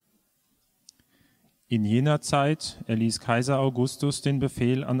In jener Zeit erließ Kaiser Augustus den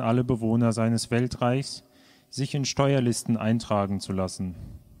Befehl an alle Bewohner seines Weltreichs, sich in Steuerlisten eintragen zu lassen.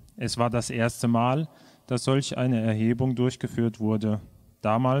 Es war das erste Mal, dass solch eine Erhebung durchgeführt wurde.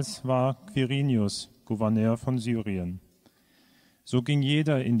 Damals war Quirinius Gouverneur von Syrien. So ging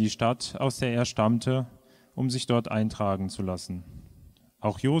jeder in die Stadt, aus der er stammte, um sich dort eintragen zu lassen.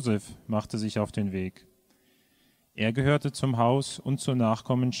 Auch Josef machte sich auf den Weg. Er gehörte zum Haus und zur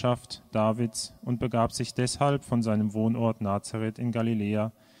Nachkommenschaft Davids und begab sich deshalb von seinem Wohnort Nazareth in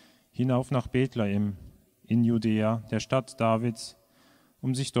Galiläa hinauf nach Bethlehem in Judäa, der Stadt Davids,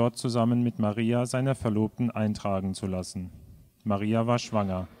 um sich dort zusammen mit Maria, seiner Verlobten, eintragen zu lassen. Maria war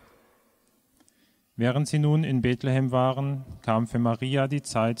schwanger. Während sie nun in Bethlehem waren, kam für Maria die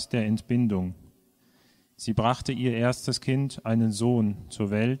Zeit der Entbindung. Sie brachte ihr erstes Kind, einen Sohn,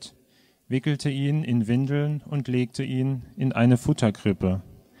 zur Welt, wickelte ihn in Windeln und legte ihn in eine Futterkrippe,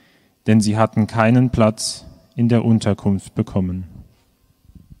 denn sie hatten keinen Platz in der Unterkunft bekommen.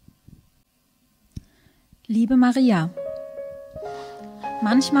 Liebe Maria,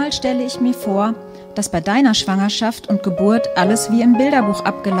 manchmal stelle ich mir vor, dass bei deiner Schwangerschaft und Geburt alles wie im Bilderbuch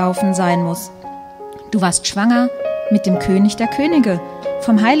abgelaufen sein muss. Du warst schwanger mit dem König der Könige,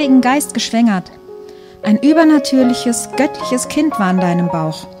 vom Heiligen Geist geschwängert. Ein übernatürliches, göttliches Kind war in deinem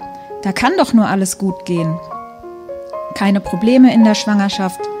Bauch. Da kann doch nur alles gut gehen. Keine Probleme in der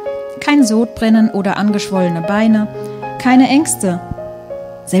Schwangerschaft, kein Sodbrennen oder angeschwollene Beine, keine Ängste.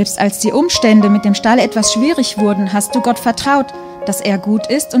 Selbst als die Umstände mit dem Stall etwas schwierig wurden, hast du Gott vertraut, dass er gut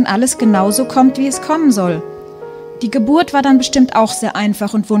ist und alles genauso kommt, wie es kommen soll. Die Geburt war dann bestimmt auch sehr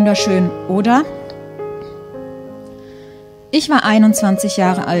einfach und wunderschön, oder? Ich war 21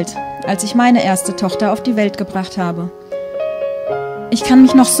 Jahre alt, als ich meine erste Tochter auf die Welt gebracht habe. Ich kann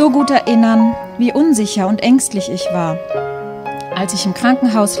mich noch so gut erinnern, wie unsicher und ängstlich ich war. Als ich im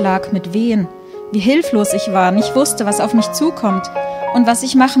Krankenhaus lag mit Wehen, wie hilflos ich war, nicht wusste, was auf mich zukommt und was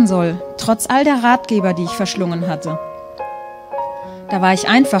ich machen soll, trotz all der Ratgeber, die ich verschlungen hatte. Da war ich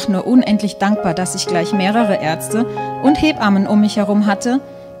einfach nur unendlich dankbar, dass ich gleich mehrere Ärzte und Hebammen um mich herum hatte,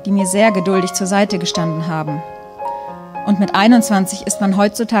 die mir sehr geduldig zur Seite gestanden haben. Und mit 21 ist man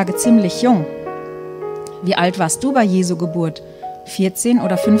heutzutage ziemlich jung. Wie alt warst du bei Jesu Geburt? 14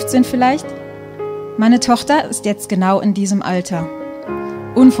 oder 15 vielleicht? Meine Tochter ist jetzt genau in diesem Alter.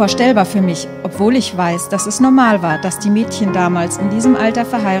 Unvorstellbar für mich, obwohl ich weiß, dass es normal war, dass die Mädchen damals in diesem Alter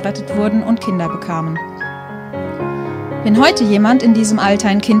verheiratet wurden und Kinder bekamen. Wenn heute jemand in diesem Alter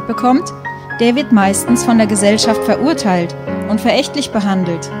ein Kind bekommt, der wird meistens von der Gesellschaft verurteilt und verächtlich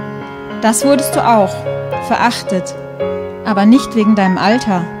behandelt. Das wurdest du auch, verachtet, aber nicht wegen deinem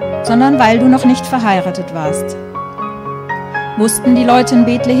Alter, sondern weil du noch nicht verheiratet warst. Wussten die Leute in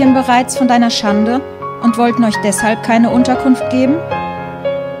Bethlehem bereits von deiner Schande und wollten euch deshalb keine Unterkunft geben?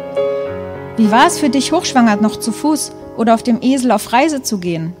 Wie war es für dich, hochschwanger noch zu Fuß oder auf dem Esel auf Reise zu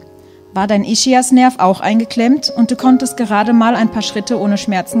gehen? War dein Ischiasnerv auch eingeklemmt und du konntest gerade mal ein paar Schritte ohne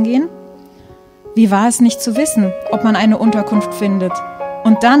Schmerzen gehen? Wie war es nicht zu wissen, ob man eine Unterkunft findet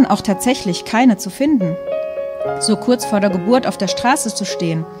und dann auch tatsächlich keine zu finden? So kurz vor der Geburt auf der Straße zu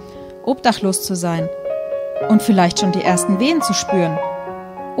stehen, obdachlos zu sein und vielleicht schon die ersten Wehen zu spüren?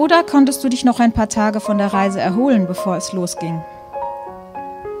 Oder konntest du dich noch ein paar Tage von der Reise erholen, bevor es losging?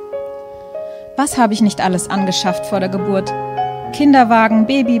 Was habe ich nicht alles angeschafft vor der Geburt? Kinderwagen,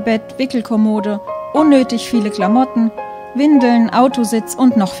 Babybett, Wickelkommode, unnötig viele Klamotten, Windeln, Autositz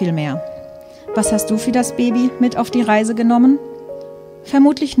und noch viel mehr. Was hast du für das Baby mit auf die Reise genommen?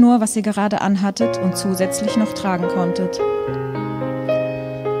 Vermutlich nur, was ihr gerade anhattet und zusätzlich noch tragen konntet.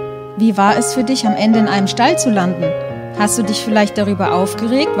 Wie war es für dich, am Ende in einem Stall zu landen? Hast du dich vielleicht darüber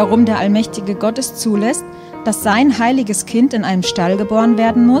aufgeregt, warum der allmächtige Gott es zulässt, dass sein heiliges Kind in einem Stall geboren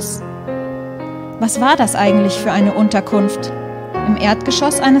werden muss? Was war das eigentlich für eine Unterkunft? Im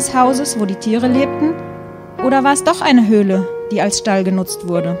Erdgeschoss eines Hauses, wo die Tiere lebten? Oder war es doch eine Höhle, die als Stall genutzt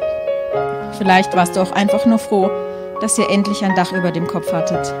wurde? Vielleicht warst du auch einfach nur froh, dass ihr endlich ein Dach über dem Kopf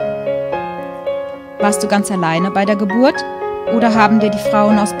hattet. Warst du ganz alleine bei der Geburt oder haben dir die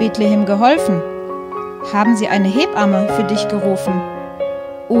Frauen aus Bethlehem geholfen? Haben sie eine Hebamme für dich gerufen?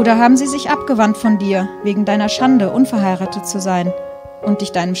 Oder haben sie sich abgewandt von dir, wegen deiner Schande, unverheiratet zu sein und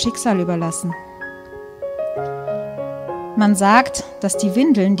dich deinem Schicksal überlassen? Man sagt, dass die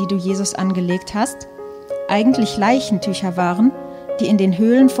Windeln, die du Jesus angelegt hast, eigentlich Leichentücher waren, die in den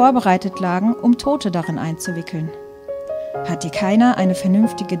Höhlen vorbereitet lagen, um Tote darin einzuwickeln. Hat dir keiner eine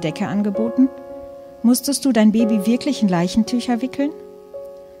vernünftige Decke angeboten? Musstest du dein Baby wirklich in Leichentücher wickeln?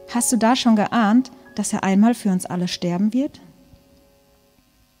 Hast du da schon geahnt, dass er einmal für uns alle sterben wird?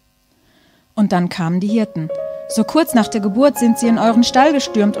 Und dann kamen die Hirten. So kurz nach der Geburt sind sie in euren Stall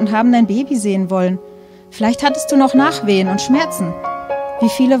gestürmt und haben dein Baby sehen wollen. Vielleicht hattest du noch Nachwehen und Schmerzen. Wie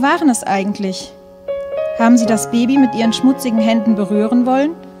viele waren es eigentlich? Haben sie das Baby mit ihren schmutzigen Händen berühren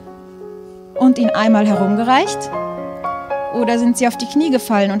wollen und ihn einmal herumgereicht? Oder sind sie auf die Knie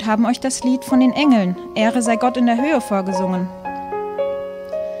gefallen und haben euch das Lied von den Engeln, Ehre sei Gott in der Höhe, vorgesungen?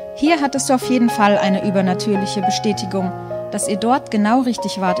 Hier hattest du auf jeden Fall eine übernatürliche Bestätigung, dass ihr dort genau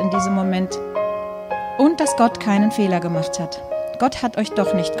richtig wart in diesem Moment und dass Gott keinen Fehler gemacht hat. Gott hat euch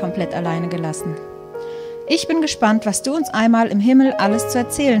doch nicht komplett alleine gelassen. Ich bin gespannt, was du uns einmal im Himmel alles zu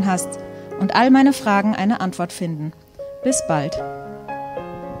erzählen hast und all meine Fragen eine Antwort finden. Bis bald.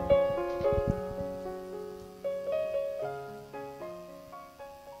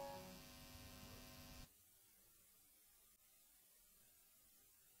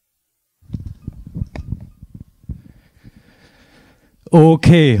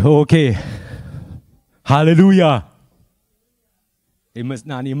 Okay. Halleluja. Ihr müsst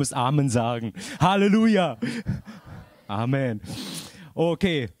Amen sagen. Halleluja. Amen.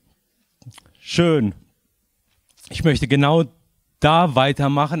 Okay. Schön. Ich möchte genau da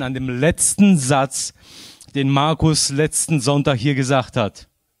weitermachen an dem letzten Satz, den Markus letzten Sonntag hier gesagt hat.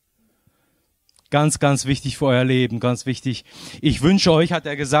 Ganz, ganz wichtig für euer Leben, ganz wichtig. Ich wünsche euch, hat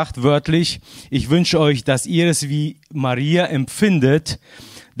er gesagt, wörtlich, ich wünsche euch, dass ihr es wie Maria empfindet,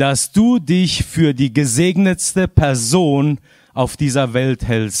 dass du dich für die gesegnetste Person auf dieser Welt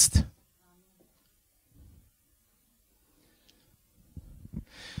hältst.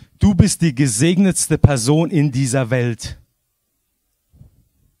 Du bist die gesegnetste Person in dieser Welt.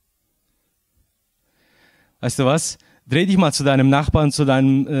 Weißt du was? Dreh dich mal zu deinem Nachbarn, zu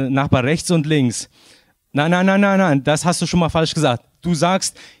deinem Nachbar rechts und links. Nein, das hast du schon mal falsch gesagt. Du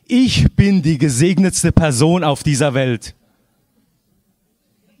sagst, ich bin die gesegnetste Person auf dieser Welt.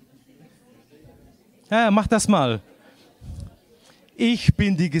 Ja, mach das mal. Ich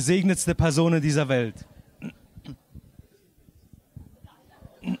bin die gesegnetste Person in dieser Welt.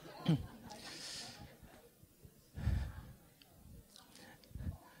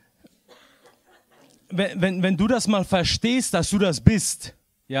 Wenn du das mal verstehst, dass du das bist,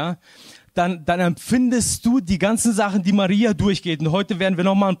 ja, dann empfindest du die ganzen Sachen, die Maria durchgeht. Und heute werden wir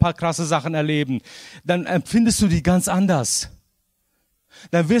noch mal ein paar krasse Sachen erleben. Dann empfindest du die ganz anders.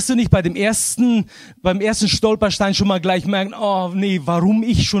 Dann wirst du nicht beim ersten Stolperstein schon mal gleich merken, oh nee, warum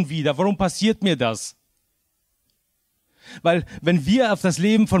ich schon wieder? Warum passiert mir das? Weil wenn wir auf das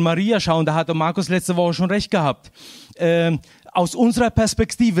Leben von Maria schauen, da hatte Markus letzte Woche schon recht gehabt, aus unserer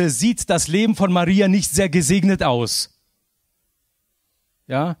Perspektive sieht das Leben von Maria nicht sehr gesegnet aus.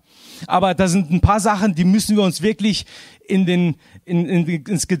 Ja, aber da sind ein paar Sachen, die müssen wir uns wirklich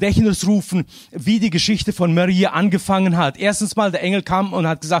ins Gedächtnis rufen, wie die Geschichte von Maria angefangen hat. Erstens mal, der Engel kam und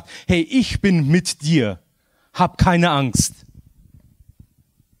hat gesagt, hey, ich bin mit dir, hab keine Angst.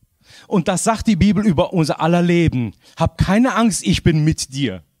 Und das sagt die Bibel über unser aller Leben. Hab keine Angst, ich bin mit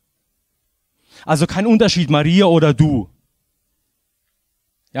dir. Also kein Unterschied, Maria oder du.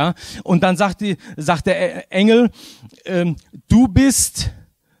 Ja, und dann sagt der Engel, du bist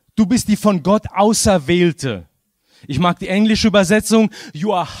die von Gott Auserwählte. Ich mag die englische Übersetzung,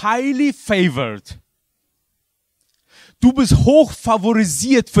 you are highly favored. Du bist hoch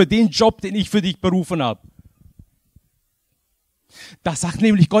favorisiert für den Job, den ich für dich berufen habe. Das sagt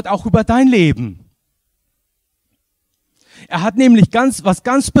nämlich Gott auch über dein Leben. Er hat nämlich was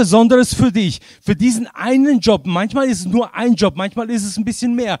ganz Besonderes für dich, für diesen einen Job. Manchmal ist es nur ein Job, manchmal ist es ein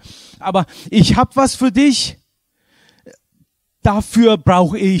bisschen mehr. Aber ich habe was für dich, dafür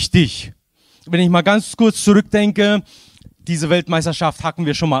brauche ich dich. Wenn ich mal ganz kurz zurückdenke, diese Weltmeisterschaft hacken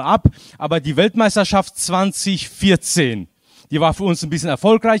wir schon mal ab, aber die Weltmeisterschaft 2014, die war für uns ein bisschen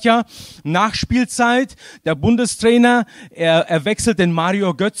erfolgreicher. Nachspielzeit, der Bundestrainer, er wechselt den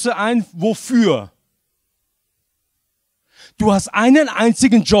Mario Götze ein. Wofür? Du hast einen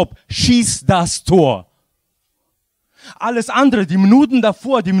einzigen Job, schieß das Tor. Alles andere, die Minuten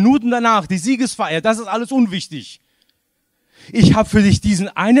davor, die Minuten danach, die Siegesfeier, das ist alles unwichtig. Ich habe für dich diesen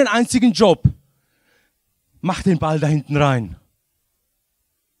einen einzigen Job. Mach den Ball da hinten rein.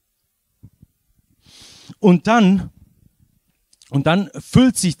 Und dann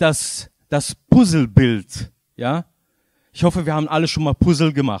füllt sich das Puzzlebild, ja? Ich hoffe, wir haben alle schon mal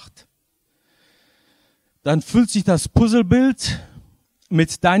Puzzle gemacht. Dann füllt sich das Puzzlebild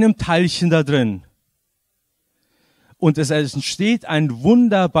mit deinem Teilchen da drin. Und es entsteht ein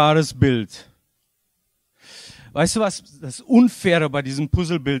wunderbares Bild. Weißt du, was das Unfaire bei diesem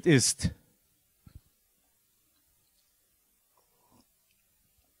Puzzlebild ist?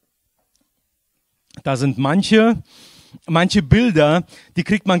 Da sind manche Bilder, die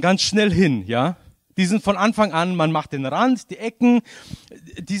kriegt man ganz schnell hin, ja? Die sind von Anfang an, man macht den Rand, die Ecken,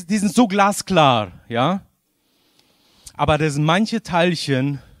 die sind so glasklar, ja. Aber das sind manche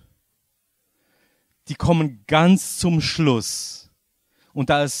Teilchen, die kommen ganz zum Schluss. Und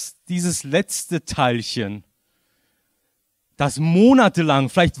da ist dieses letzte Teilchen, das monatelang,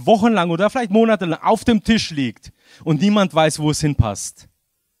 vielleicht wochenlang oder vielleicht monatelang auf dem Tisch liegt und niemand weiß, wo es hinpasst.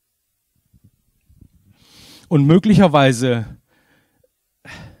 Und möglicherweise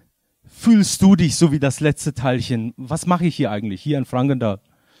fühlst du dich so wie das letzte Teilchen. Was mache ich hier eigentlich? Hier in Frankenthal.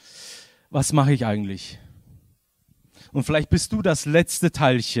 Was mache ich eigentlich? Und vielleicht bist du das letzte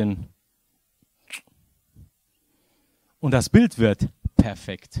Teilchen. Und das Bild wird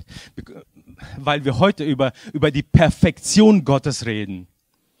perfekt. Weil wir heute über die Perfektion Gottes reden.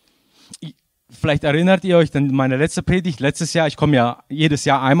 Vielleicht erinnert ihr euch an meine letzte Predigt, letztes Jahr, ich komme ja jedes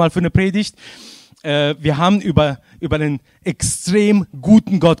Jahr einmal für eine Predigt. Wir haben über den extrem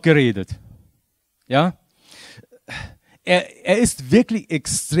guten Gott geredet. Ja? Er ist wirklich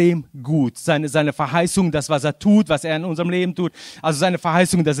extrem gut. Seine Verheißung, das, was er tut, was er in unserem Leben tut, also seine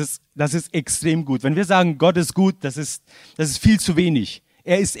Verheißung, das ist extrem gut. Wenn wir sagen, Gott ist gut, das ist viel zu wenig.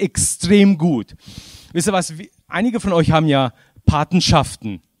 Er ist extrem gut. Wisst ihr was? Einige von euch haben ja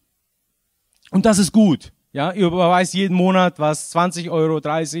Patenschaften. Und das ist gut. Ja, ihr überweist jeden Monat was, 20 Euro,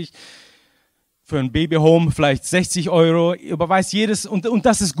 30 für ein Babyhome, vielleicht 60 Euro. Ihr überweist jedes, und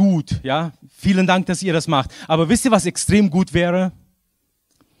das ist gut. Ja, vielen Dank, dass ihr das macht. Aber wisst ihr, was extrem gut wäre?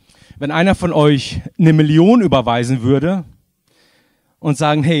 Wenn einer von euch 1 Million überweisen würde und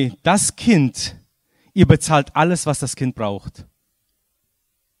sagen, hey, das Kind, ihr bezahlt alles, was das Kind braucht.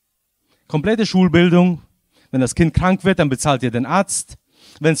 Komplette Schulbildung. Wenn das Kind krank wird, dann bezahlt ihr den Arzt.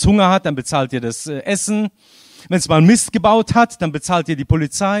 Wenn es Hunger hat, dann bezahlt ihr das Essen. Wenn es mal Mist gebaut hat, dann bezahlt ihr die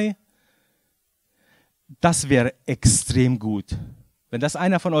Polizei. Das wäre extrem gut, wenn das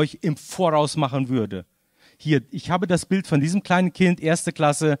einer von euch im Voraus machen würde. Hier, ich habe das Bild von diesem kleinen Kind, 1.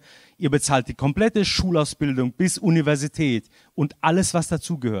 Klasse. Ihr bezahlt die komplette Schulausbildung bis Universität und alles, was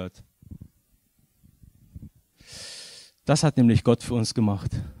dazugehört. Das hat nämlich Gott für uns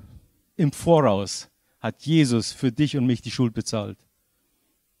gemacht. Im Voraus hat Jesus für dich und mich die Schuld bezahlt.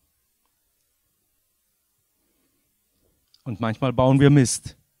 Und manchmal bauen wir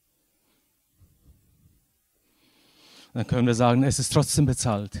Mist. Dann können wir sagen, es ist trotzdem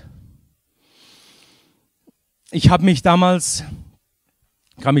bezahlt. Ich habe mich damals,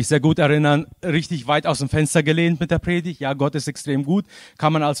 kann mich sehr gut erinnern, richtig weit aus dem Fenster gelehnt mit der Predigt. Ja, Gott ist extrem gut.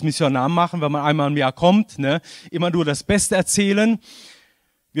 Kann man als Missionar machen, wenn man einmal im Jahr kommt. Ne? Immer nur das Beste erzählen.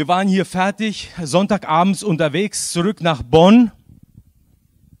 Wir waren hier fertig, Sonntagabends unterwegs, zurück nach Bonn.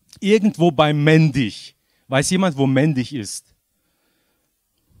 Irgendwo bei Mendig. Weiß jemand, wo Mendig ist?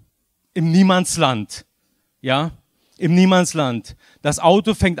 Im Niemandsland. Ja? Im Niemandsland. Das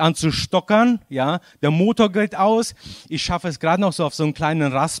Auto fängt an zu stockern, ja, der Motor geht aus. Ich schaffe es gerade noch so auf so einen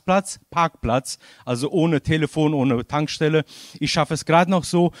kleinen Rastplatz, Parkplatz, also ohne Telefon, ohne Tankstelle. Ich schaffe es gerade noch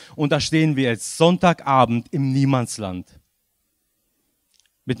so und da stehen wir jetzt Sonntagabend im Niemandsland.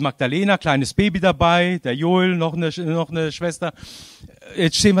 Mit Magdalena, kleines Baby dabei, der Joel, noch eine Schwester.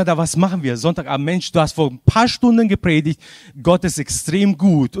 Jetzt stehen wir da, was machen wir? Sonntagabend, Mensch, du hast vor ein paar Stunden gepredigt, Gott ist extrem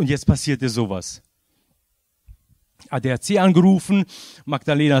gut und jetzt passiert dir sowas. ADAC angerufen,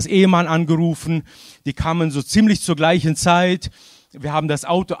 Magdalenas Ehemann angerufen, die kamen so ziemlich zur gleichen Zeit. Wir haben das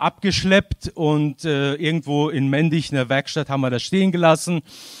Auto abgeschleppt und irgendwo in Mendig, in der Werkstatt, haben wir das stehen gelassen.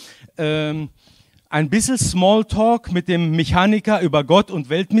 Ein bisschen Smalltalk mit dem Mechaniker über Gott und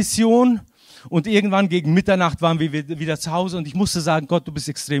Weltmission und irgendwann gegen Mitternacht waren wir wieder zu Hause und ich musste sagen, Gott, du bist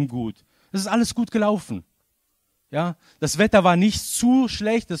extrem gut. Das ist alles gut gelaufen. Ja, das Wetter war nicht zu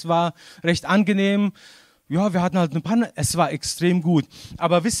schlecht, es war recht angenehm. Ja, wir hatten halt eine Panne, es war extrem gut.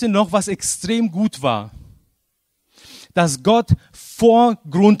 Aber wisst ihr noch, was extrem gut war? Dass Gott vor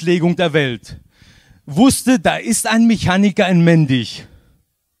Grundlegung der Welt wusste, da ist ein Mechaniker in Mendig.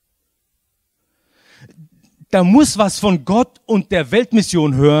 Da muss was von Gott und der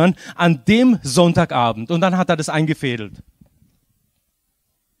Weltmission hören an dem Sonntagabend. Und dann hat er das eingefädelt.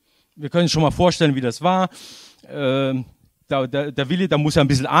 Wir können uns schon mal vorstellen, wie das war. Der Willi, da muss er ein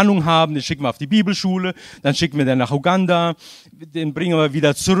bisschen Ahnung haben, den schicken wir auf die Bibelschule, dann schicken wir den nach Uganda, den bringen wir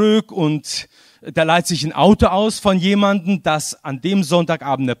wieder zurück und da leiht sich ein Auto aus von jemandem, das an dem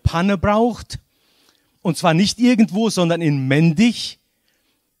Sonntagabend eine Panne braucht. Und zwar nicht irgendwo, sondern in Mendig.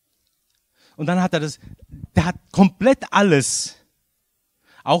 Und dann hat der hat komplett alles,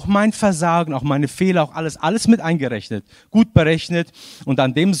 auch mein Versagen, auch meine Fehler, auch alles mit eingerechnet, gut berechnet. Und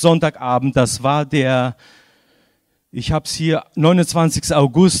an dem Sonntagabend, das war ich habe es hier, 29.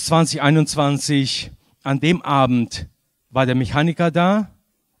 August 2021, an dem Abend war der Mechaniker da,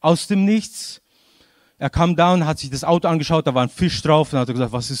 aus dem Nichts. Er kam da und hat sich das Auto angeschaut, da war ein Fisch drauf. Dann hat er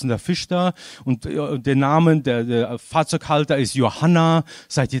gesagt, was ist denn der Fisch da? Und der Name, der Fahrzeughalter ist Johanna.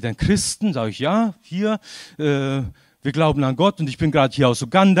 Seid ihr denn Christen? Sag ich, ja, hier. Wir glauben an Gott und ich bin gerade hier aus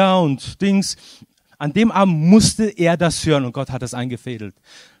Uganda und Dings. An dem Abend musste er das hören und Gott hat das eingefädelt.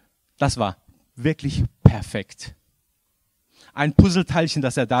 Das war wirklich perfekt. Ein Puzzleteilchen,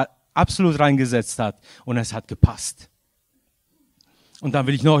 das er da absolut reingesetzt hat und es hat gepasst. Und dann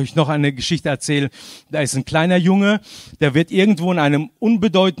will ich euch noch eine Geschichte erzählen. Da ist ein kleiner Junge, der wird irgendwo in einem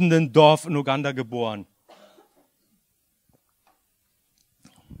unbedeutenden Dorf in Uganda geboren.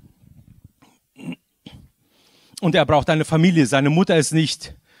 Und er braucht eine Familie. Seine Mutter ist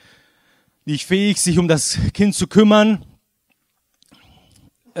nicht fähig, sich um das Kind zu kümmern.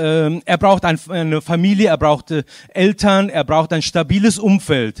 Er braucht eine Familie, er braucht Eltern, er braucht ein stabiles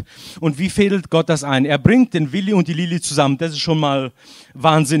Umfeld. Und wie fädelt Gott das ein? Er bringt den Willi und die Lili zusammen. Das ist schon mal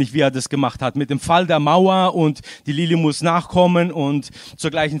wahnsinnig, wie er das gemacht hat. Mit dem Fall der Mauer und die Lili muss nachkommen und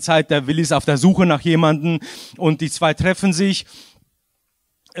zur gleichen Zeit der Willi ist auf der Suche nach jemandem und die zwei treffen sich.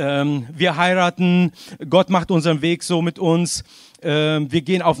 Wir heiraten, Gott macht unseren Weg so mit uns. Wir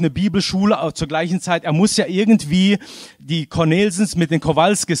gehen auf eine Bibelschule zur gleichen Zeit. Er muss ja irgendwie die Cornelsens mit den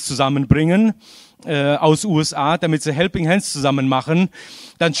Kowalskis zusammenbringen aus USA, damit sie Helping Hands zusammen machen.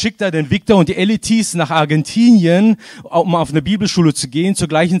 Dann schickt er den Victor und die Elitis nach Argentinien, um auf eine Bibelschule zu gehen. Zur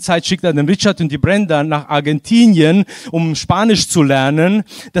gleichen Zeit schickt er den Richard und die Brenda nach Argentinien, um Spanisch zu lernen.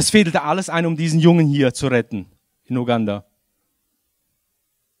 Das fädelte alles ein, um diesen Jungen hier zu retten in Uganda.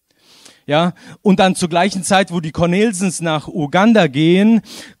 Ja, und dann zur gleichen Zeit, wo die Cornelsens nach Uganda gehen,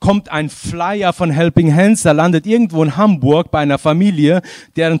 kommt ein Flyer von Helping Hands, der landet irgendwo in Hamburg bei einer Familie,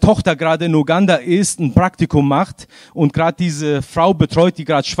 deren Tochter gerade in Uganda ist, ein Praktikum macht und gerade diese Frau betreut, die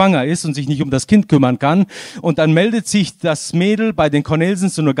gerade schwanger ist und sich nicht um das Kind kümmern kann. Und dann meldet sich das Mädel bei den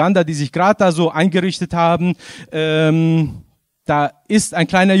Cornelsens in Uganda, die sich gerade da so eingerichtet haben. Da ist ein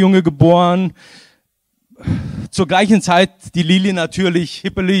kleiner Junge geboren. Zur gleichen Zeit die Lili natürlich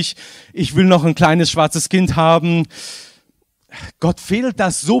hippelig. Ich will noch ein kleines schwarzes Kind haben. Gott fädelt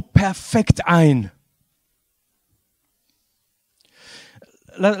das so perfekt ein.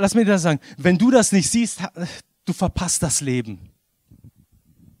 Lass mir das sagen. Wenn du das nicht siehst, du verpasst das Leben.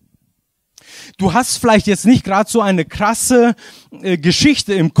 Du hast vielleicht jetzt nicht gerade so eine krasse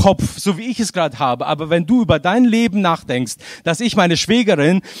Geschichte im Kopf, so wie ich es gerade habe, aber wenn du über dein Leben nachdenkst, dass ich meine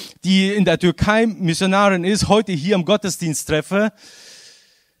Schwägerin, die in der Türkei Missionarin ist, heute hier im Gottesdienst treffe,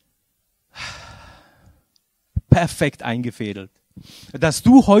 perfekt eingefädelt. Dass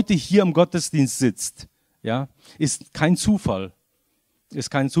du heute hier im Gottesdienst sitzt, ja, ist kein Zufall. Ist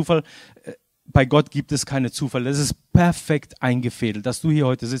kein Zufall. Bei Gott gibt es keine Zufälle. Es ist perfekt eingefädelt, dass du hier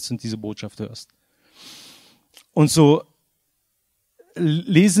heute sitzt und diese Botschaft hörst. Und so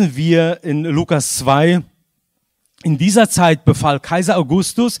lesen wir in Lukas 2, in dieser Zeit befahl Kaiser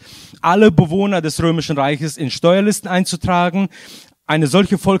Augustus, alle Bewohner des Römischen Reiches in Steuerlisten einzutragen. Eine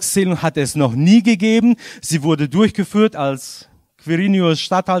solche Volkszählung hat es noch nie gegeben. Sie wurde durchgeführt, als Quirinius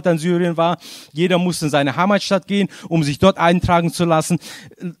Statthalter in Syrien war. Jeder musste in seine Heimatstadt gehen, um sich dort eintragen zu lassen.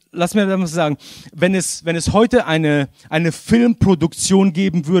 Lass mir das sagen, wenn es heute eine Filmproduktion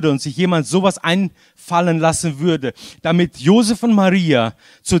geben würde und sich jemand sowas einfallen lassen würde, damit Josef und Maria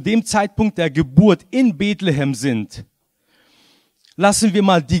zu dem Zeitpunkt der Geburt in Bethlehem sind, lassen wir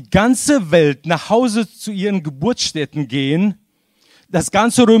mal die ganze Welt nach Hause zu ihren Geburtsstätten gehen. Das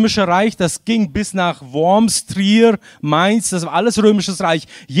ganze Römische Reich, das ging bis nach Worms, Trier, Mainz, das war alles Römisches Reich.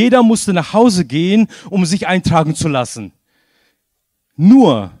 Jeder musste nach Hause gehen, um sich eintragen zu lassen.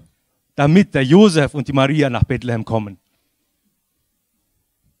 Nur damit der Josef und die Maria nach Bethlehem kommen.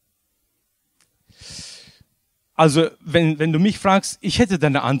 Also, wenn du mich fragst, ich hätte da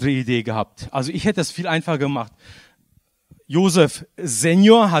eine andere Idee gehabt. Also, ich hätte es viel einfacher gemacht. Josef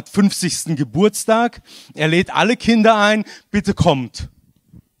Senior hat 50. Geburtstag. Er lädt alle Kinder ein. Bitte kommt.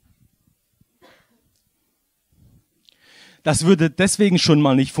 Das würde deswegen schon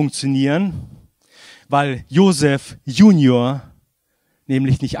mal nicht funktionieren, weil Josef Junior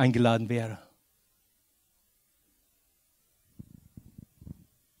nämlich nicht eingeladen wäre.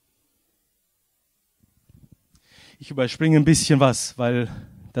 Ich überspringe ein bisschen was, weil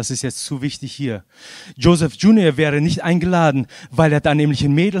das ist jetzt zu wichtig hier. Joseph Junior wäre nicht eingeladen, weil er da nämlich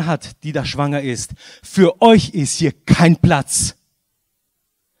ein Mädel hat, die da schwanger ist. Für euch ist hier kein Platz.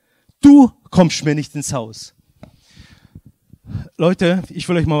 Du kommst mir nicht ins Haus. Leute, ich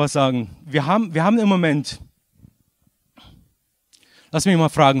will euch mal was sagen. Wir haben im Moment, lass mich mal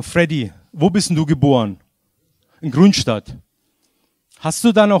fragen, Freddy, wo bist denn du geboren? In Grünstadt. Hast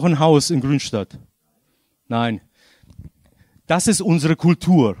du da noch ein Haus in Grünstadt? Nein. Das ist unsere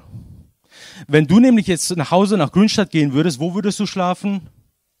Kultur. Wenn du nämlich jetzt nach Hause nach Grünstadt gehen würdest, wo würdest du schlafen?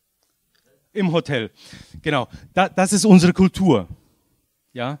 Im Hotel. Genau. Das ist unsere Kultur.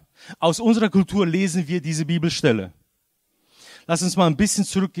 Ja? Aus unserer Kultur lesen wir diese Bibelstelle. Lass uns mal ein bisschen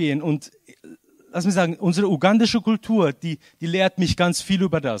zurückgehen und lass mich sagen, unsere ugandische Kultur, die lehrt mich ganz viel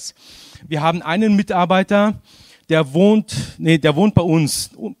über das. Wir haben einen Mitarbeiter, der wohnt bei uns.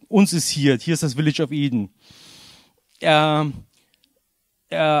 Uns ist hier ist das Village of Eden. Er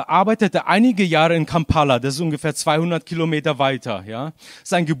arbeitete einige Jahre in Kampala, das ist ungefähr 200 Kilometer weiter. Ja.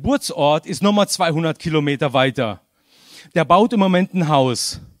 Sein Geburtsort ist nochmal 200 Kilometer weiter. Der baut im Moment ein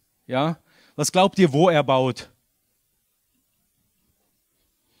Haus. Ja. Was glaubt ihr, wo er baut?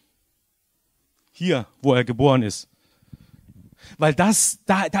 Hier, wo er geboren ist. Weil da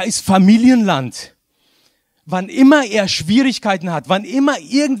ist Familienland. Wann immer er Schwierigkeiten hat, wann immer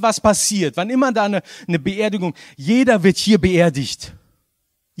irgendwas passiert, wann immer da eine Beerdigung, jeder wird hier beerdigt.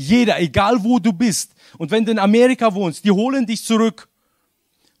 Jeder, egal wo du bist. Und wenn du in Amerika wohnst, die holen dich zurück.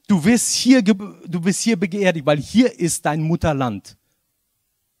 Du bist hier beerdigt, weil hier ist dein Mutterland.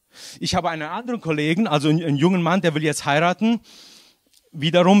 Ich habe einen anderen Kollegen, also einen jungen Mann, der will jetzt heiraten.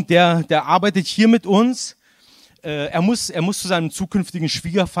 Wiederum, der arbeitet hier mit uns. Er muss zu seinem zukünftigen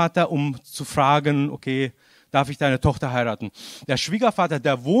Schwiegervater, um zu fragen, okay, darf ich deine Tochter heiraten? Der Schwiegervater,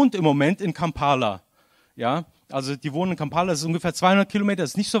 der wohnt im Moment in Kampala. Ja, also die wohnen in Kampala, das ist ungefähr 200 Kilometer,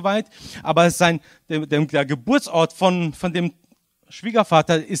 das ist nicht so weit. Aber der Geburtsort von dem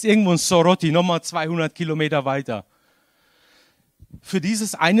Schwiegervater ist irgendwo in Soroti, nochmal 200 Kilometer weiter. Für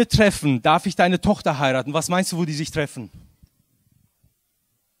dieses eine Treffen darf ich deine Tochter heiraten. Was meinst du, wo die sich treffen?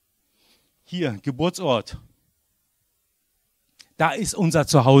 Hier, Geburtsort. Da ist unser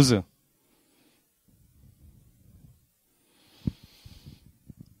Zuhause.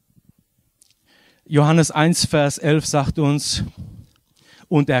 Johannes 1, Vers 11 sagt uns,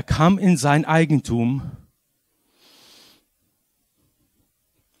 und er kam in sein Eigentum.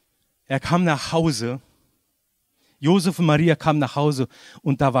 Er kam nach Hause. Josef und Maria kamen nach Hause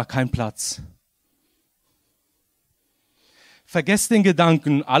und da war kein Platz. Vergesst den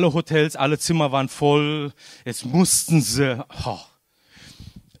Gedanken, alle Hotels, alle Zimmer waren voll, jetzt mussten sie. Oh.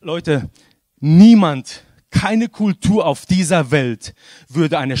 Leute, niemand, keine Kultur auf dieser Welt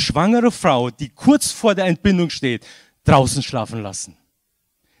würde eine schwangere Frau, die kurz vor der Entbindung steht, draußen schlafen lassen.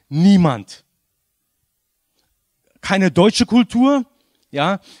 Niemand. Keine deutsche Kultur,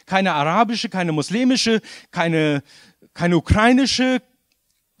 ja, keine arabische, keine muslimische, keine ukrainische,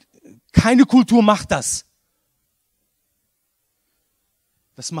 keine Kultur macht das.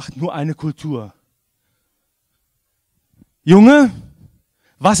 Das macht nur eine Kultur. Junge,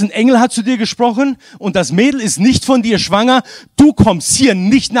 was ein Engel hat zu dir gesprochen und das Mädel ist nicht von dir schwanger, du kommst hier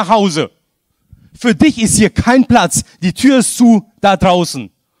nicht nach Hause. Für dich ist hier kein Platz, die Tür ist zu, da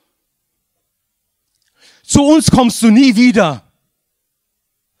draußen. Zu uns kommst du nie wieder.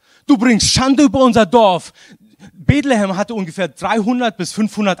 Du bringst Schande über unser Dorf. Bethlehem hatte ungefähr 300 bis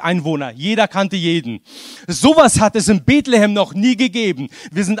 500 Einwohner. Jeder kannte jeden. Sowas hat es in Bethlehem noch nie gegeben.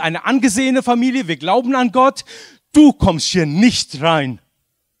 Wir sind eine angesehene Familie, wir glauben an Gott. Du kommst hier nicht rein.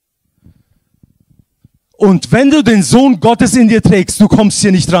 Und wenn du den Sohn Gottes in dir trägst, du kommst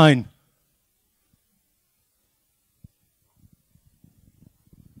hier nicht rein.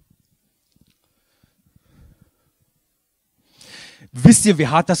 Wisst ihr, wie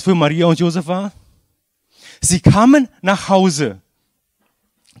hart das für Maria und Josef war? Sie kamen nach Hause.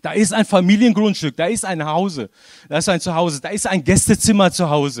 Da ist ein Familiengrundstück, da ist ein Hause, da ist ein Zuhause, da ist ein Gästezimmer zu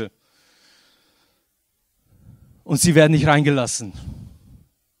Hause. Und sie werden nicht reingelassen.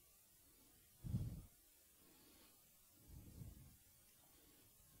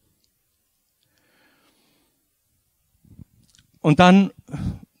 Und dann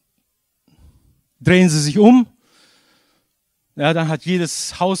drehen sie sich um. Ja, dann hat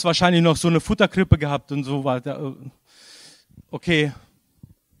jedes Haus wahrscheinlich noch so eine Futterkrippe gehabt und so weiter. Okay,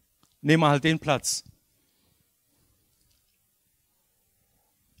 nehmen wir halt den Platz.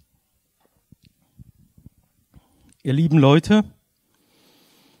 Ihr lieben Leute,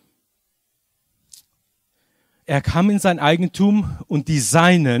 er kam in sein Eigentum und die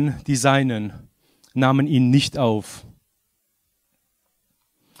Seinen nahmen ihn nicht auf.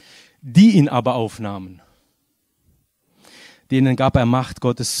 Die ihn aber aufnahmen, denen gab er Macht,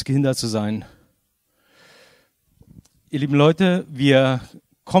 Gottes Kinder zu sein. Ihr lieben Leute, wir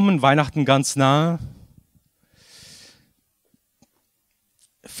kommen Weihnachten ganz nahe.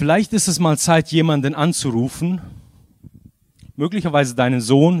 Vielleicht ist es mal Zeit, jemanden anzurufen. Möglicherweise deinen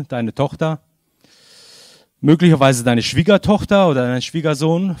Sohn, deine Tochter. Möglicherweise deine Schwiegertochter oder deinen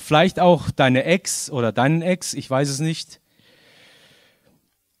Schwiegersohn. Vielleicht auch deine Ex oder deinen Ex, ich weiß es nicht.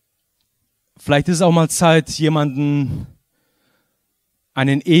 Vielleicht ist es auch mal Zeit, einen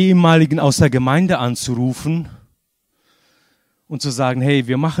ehemaligen aus der Gemeinde anzurufen und zu sagen, hey,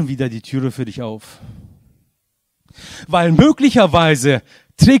 wir machen wieder die Türe für dich auf. Weil möglicherweise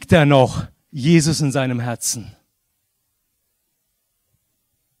trägt er noch Jesus in seinem Herzen.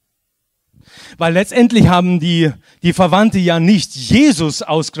 Weil letztendlich haben die Verwandte ja nicht Jesus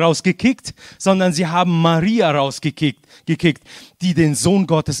rausgekickt, sondern sie haben Maria rausgekickt, die den Sohn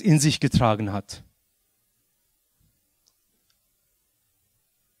Gottes in sich getragen hat.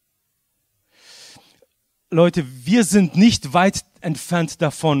 Leute, wir sind nicht weit entfernt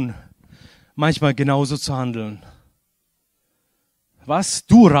davon, manchmal genauso zu handeln. Was?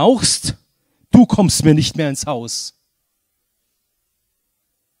 Du rauchst? Du kommst mir nicht mehr ins Haus.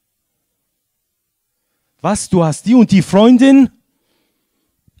 Was? Du hast die und die Freundin?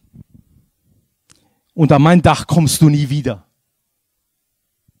 Unter mein Dach kommst du nie wieder.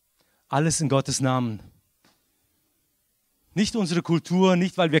 Alles in Gottes Namen. Nicht unsere Kultur,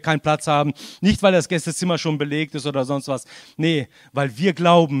 nicht weil wir keinen Platz haben, nicht weil das Gästezimmer schon belegt ist oder sonst was. Nee, weil wir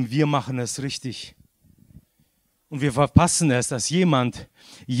glauben, wir machen es richtig. Und wir verpassen es, dass jemand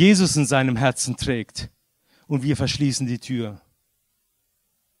Jesus in seinem Herzen trägt und wir verschließen die Tür.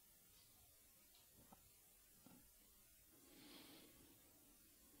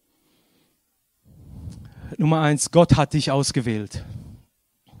 Nummer 1, Gott hat dich ausgewählt.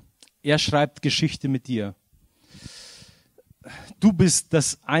 Er schreibt Geschichte mit dir. Du bist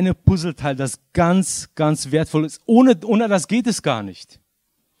das eine Puzzleteil, das ganz, ganz wertvoll ist. Ohne das geht es gar nicht.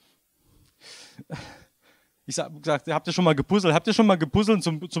 Ich habe gesagt, habt ihr schon mal gepuzzelt? Habt ihr schon mal gepuzzelt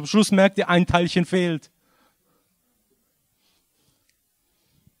und zum Schluss merkt ihr, ein Teilchen fehlt.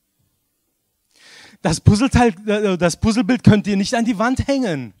 Das Puzzlebild könnt ihr nicht an die Wand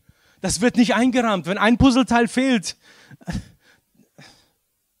hängen. Das wird nicht eingerahmt. Wenn ein Puzzleteil fehlt,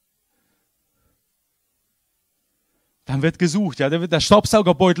 dann wird gesucht. Ja, dann wird der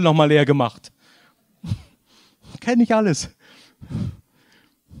Staubsaugerbeutel nochmal leer gemacht. Kenne ich alles.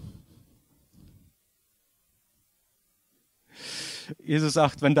 Jesus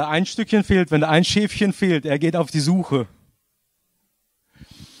sagt, wenn da ein Stückchen fehlt, wenn da ein Schäfchen fehlt, er geht auf die Suche.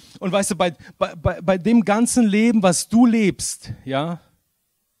 Und weißt du, bei dem ganzen Leben, was du lebst, ja,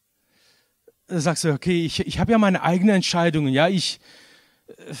 sagst du, okay, ich habe ja meine eigenen Entscheidungen, ja,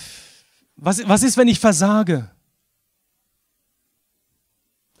 was ist, wenn ich versage?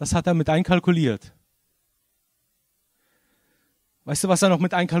 Das hat er mit einkalkuliert. Weißt du, was er noch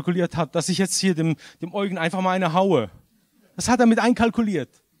mit einkalkuliert hat? Dass ich jetzt hier dem Eugen einfach mal eine haue. Das hat er mit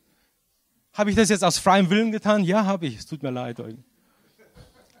einkalkuliert. Habe ich das jetzt aus freiem Willen getan? Ja, habe ich. Es tut mir leid, Eugen.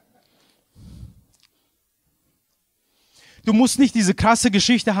 Du musst nicht diese krasse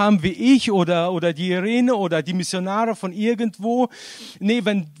Geschichte haben wie ich oder die Irene oder die Missionare von irgendwo. Nee,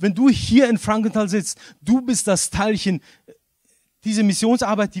 wenn du hier in Frankenthal sitzt, du bist das Teilchen, diese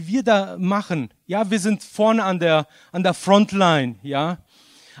Missionsarbeit, die wir da machen. Ja, wir sind vorne an der Frontline, ja.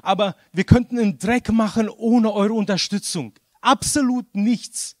 Aber wir könnten einen Dreck machen ohne eure Unterstützung. Absolut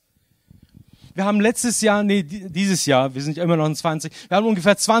nichts. Wir haben dieses Jahr, wir sind ja immer noch in 20, wir haben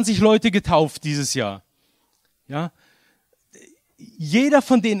ungefähr 20 Leute getauft dieses Jahr. Ja. Jeder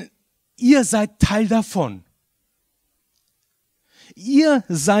von denen, ihr seid Teil davon. Ihr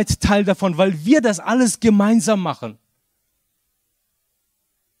seid Teil davon, weil wir das alles gemeinsam machen.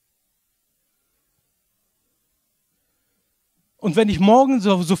 Und wenn ich morgen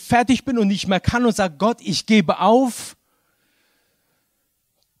so fertig bin und nicht mehr kann und sage, Gott, ich gebe auf,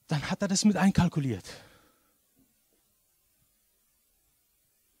 dann hat er das mit einkalkuliert.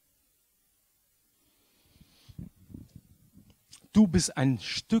 Du bist ein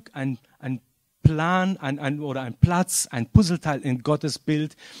Stück, ein Plan, ein Platz, ein Puzzleteil in Gottes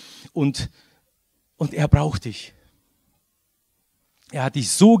Bild und er braucht dich. Er hat dich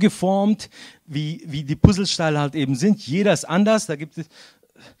so geformt, wie die Puzzlesteine halt eben sind. Jeder ist anders. Da gibt es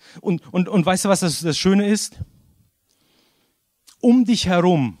und weißt du, was das Schöne ist? Um dich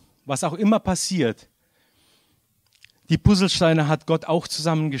herum, was auch immer passiert, die Puzzlesteine hat Gott auch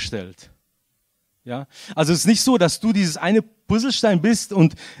zusammengestellt. Ja, also es ist nicht so, dass du dieses eine Puzzlestein bist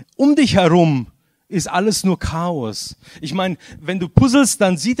und um dich herum ist alles nur Chaos. Ich meine, wenn du puzzelst,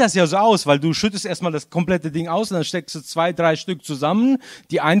 dann sieht das ja so aus, weil du schüttest erstmal das komplette Ding aus und dann steckst du 2, 3 Stück zusammen.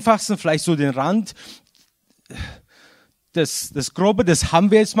 Die einfachsten, vielleicht so den Rand, das Grobe, das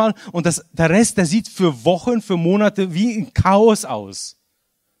haben wir jetzt mal. Und der Rest, der sieht für Wochen, für Monate wie ein Chaos aus.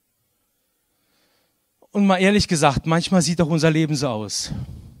 Und mal ehrlich gesagt, manchmal sieht doch unser Leben so aus.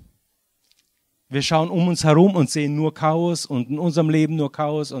 Wir schauen um uns herum und sehen nur Chaos und in unserem Leben nur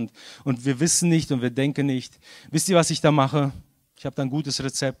Chaos und wir wissen nicht und wir denken nicht. Wisst ihr, was ich da mache? Ich habe da ein gutes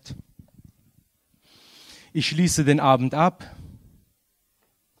Rezept. Ich schließe den Abend ab,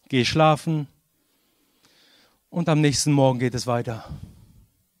 gehe schlafen und am nächsten Morgen geht es weiter.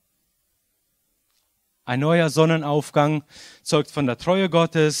 Ein neuer Sonnenaufgang zeugt von der Treue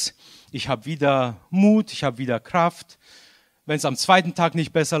Gottes. Ich habe wieder Mut, ich habe wieder Kraft. Wenn es am zweiten Tag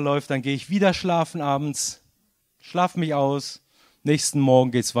nicht besser läuft, dann gehe ich wieder schlafen abends, schlafe mich aus. Nächsten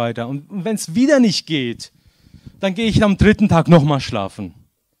Morgen geht es weiter. Und wenn es wieder nicht geht, dann gehe ich am dritten Tag nochmal schlafen.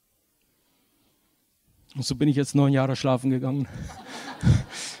 Und so bin ich jetzt 9 Jahre schlafen gegangen.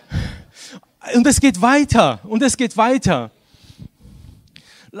 Und es geht weiter. Und es geht weiter.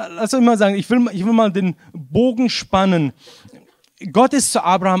 Lass uns mal sagen, ich will mal den Bogen spannen. Gott ist zu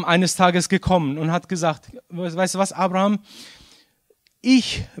Abraham eines Tages gekommen und hat gesagt, weißt du was, Abraham?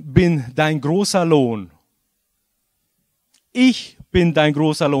 Ich bin dein großer Lohn. Ich bin dein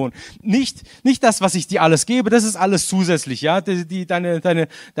großer Lohn. Nicht das, was ich dir alles gebe, das ist alles zusätzlich. Ja? Deine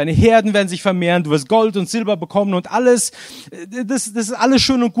Herden werden sich vermehren, du wirst Gold und Silber bekommen und alles. Das ist alles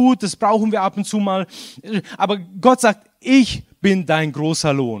schön und gut, das brauchen wir ab und zu mal. Aber Gott sagt, ich bin dein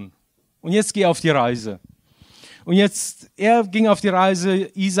großer Lohn. Und jetzt geh auf die Reise. Und jetzt, er ging auf die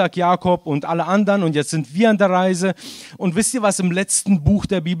Reise, Isaac, Jakob und alle anderen. Und jetzt sind wir an der Reise. Und wisst ihr, was im letzten Buch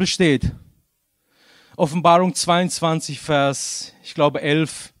der Bibel steht? Offenbarung 22, Vers, ich glaube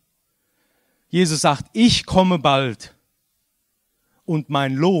 11. Jesus sagt, ich komme bald und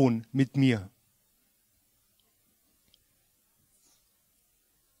mein Lohn mit mir.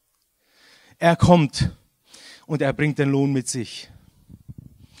 Er kommt und er bringt den Lohn mit sich.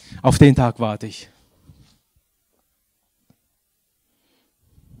 Auf den Tag warte ich.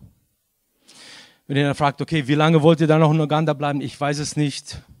 Wenn ihr dann fragt, okay, wie lange wollt ihr da noch in Uganda bleiben? Ich weiß es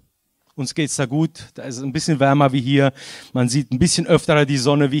nicht. Uns geht's da gut. Da ist es ein bisschen wärmer wie hier. Man sieht ein bisschen öfter die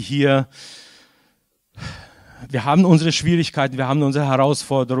Sonne wie hier. Wir haben unsere Schwierigkeiten, wir haben unsere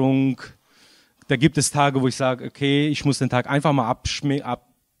Herausforderung. Da gibt es Tage, wo ich sage, okay, ich muss den Tag einfach mal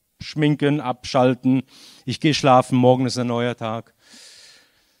abschminken, abschalten. Ich gehe schlafen, morgen ist ein neuer Tag.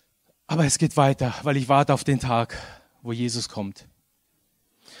 Aber es geht weiter, weil ich warte auf den Tag, wo Jesus kommt.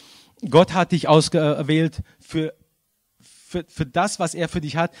 Gott hat dich ausgewählt für das, was er für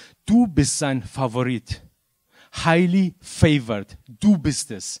dich hat. Du bist sein Favorit. Highly favored. Du bist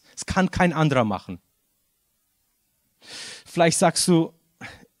es. Es kann kein anderer machen. Vielleicht sagst du,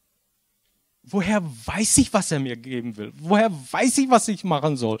 woher weiß ich, was er mir geben will? Woher weiß ich, was ich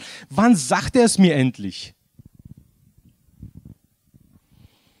machen soll? Wann sagt er es mir endlich?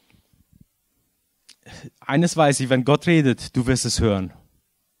 Eines weiß ich, wenn Gott redet, du wirst es hören.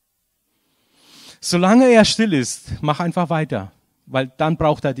 Solange er still ist, mach einfach weiter, weil dann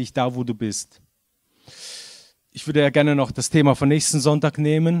braucht er dich da, wo du bist. Ich würde ja gerne noch das Thema von nächsten Sonntag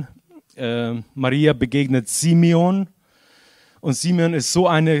nehmen. Maria begegnet Simeon und Simeon ist so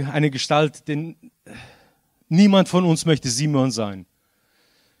eine Gestalt, denn niemand von uns möchte Simeon sein.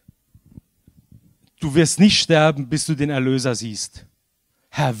 Du wirst nicht sterben, bis du den Erlöser siehst.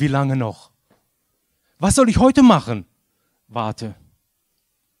 Herr, wie lange noch? Was soll ich heute machen? Warte.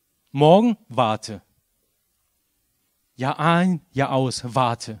 Morgen, warte. Jahr ein, Jahr aus,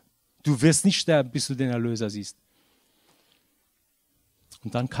 warte. Du wirst nicht sterben, bis du den Erlöser siehst.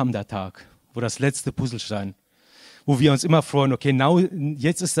 Und dann kam der Tag, wo das letzte Puzzlestein, wo wir uns immer freuen, okay,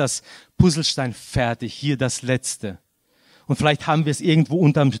 jetzt ist das Puzzlestein fertig, hier das letzte. Und vielleicht haben wir es irgendwo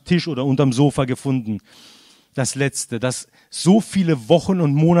unterm Tisch oder unterm Sofa gefunden. Das letzte, das so viele Wochen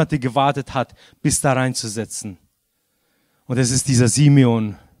und Monate gewartet hat, bis da reinzusetzen. Und es ist dieser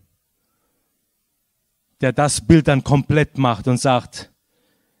Simeon, der das Bild dann komplett macht und sagt,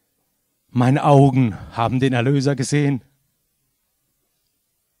 meine Augen haben den Erlöser gesehen.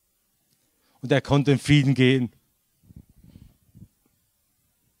 Und er konnte in Frieden gehen.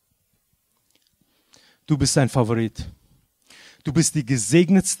 Du bist sein Favorit. Du bist die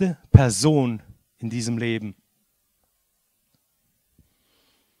gesegnetste Person in diesem Leben.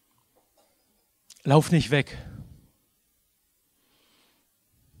 Lauf nicht weg.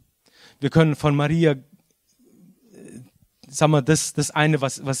 Wir können von Maria, sag mal, das eine,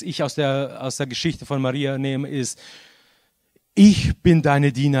 was ich aus der Geschichte von Maria nehme, ist, ich bin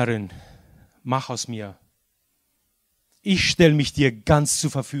deine Dienerin, mach aus mir. Ich stelle mich dir ganz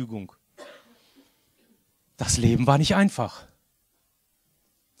zur Verfügung. Das Leben war nicht einfach.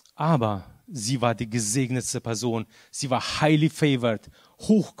 Aber sie war die gesegnetste Person. Sie war highly favored,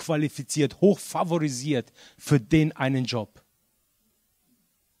 hochqualifiziert, hochfavorisiert für den einen Job.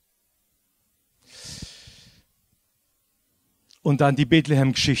 Und dann die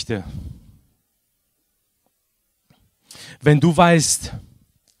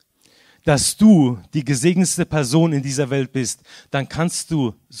dass du die gesegnetste Person in dieser Welt bist, dann kannst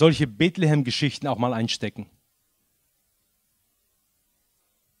du solche Bethlehem-Geschichten auch mal einstecken.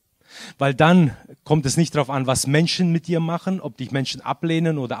 Weil dann kommt es nicht darauf an, was Menschen mit dir machen, ob dich Menschen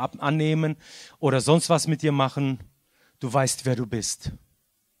ablehnen oder annehmen oder sonst was mit dir machen. Du weißt, wer du bist.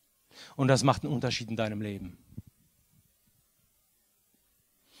 Und das macht einen Unterschied in deinem Leben.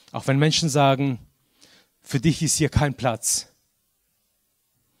 Auch wenn Menschen sagen, für dich ist hier kein Platz.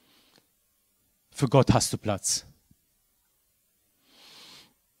 Für Gott hast du Platz.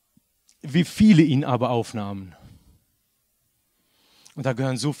 Wie viele ihn aber aufnahmen. Und da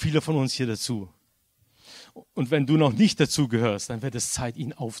gehören so viele von uns hier dazu. Und wenn du noch nicht dazu gehörst, dann wird es Zeit,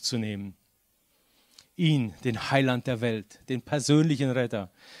 ihn aufzunehmen. Ihn, den Heiland der Welt, den persönlichen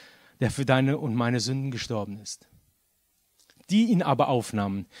Retter, der für deine und meine Sünden gestorben ist. Die ihn aber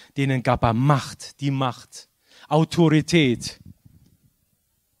aufnahmen, denen gab er Macht, die Macht, Autorität.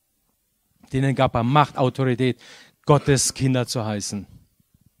 Denen gab er Macht, Autorität, Gottes Kinder zu heißen.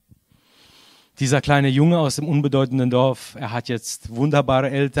 Dieser kleine Junge aus dem unbedeutenden Dorf, er hat jetzt wunderbare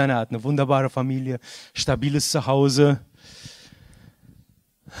Eltern, er hat eine wunderbare Familie, stabiles Zuhause.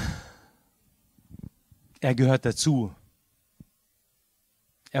 Er gehört dazu.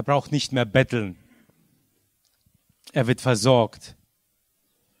 Er braucht nicht mehr betteln. Er wird versorgt.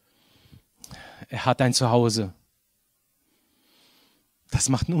 Er hat ein Zuhause. Das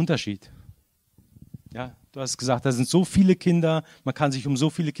macht einen Unterschied. Ja, du hast gesagt, da sind so viele Kinder, man kann sich um so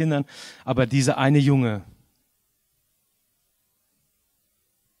viele Kinder, aber dieser eine Junge,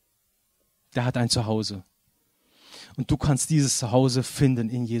 der hat ein Zuhause. Und du kannst dieses Zuhause finden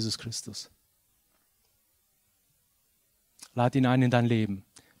in Jesus Christus. Lad ihn ein in dein Leben.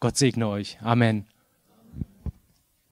 Gott segne euch. Amen.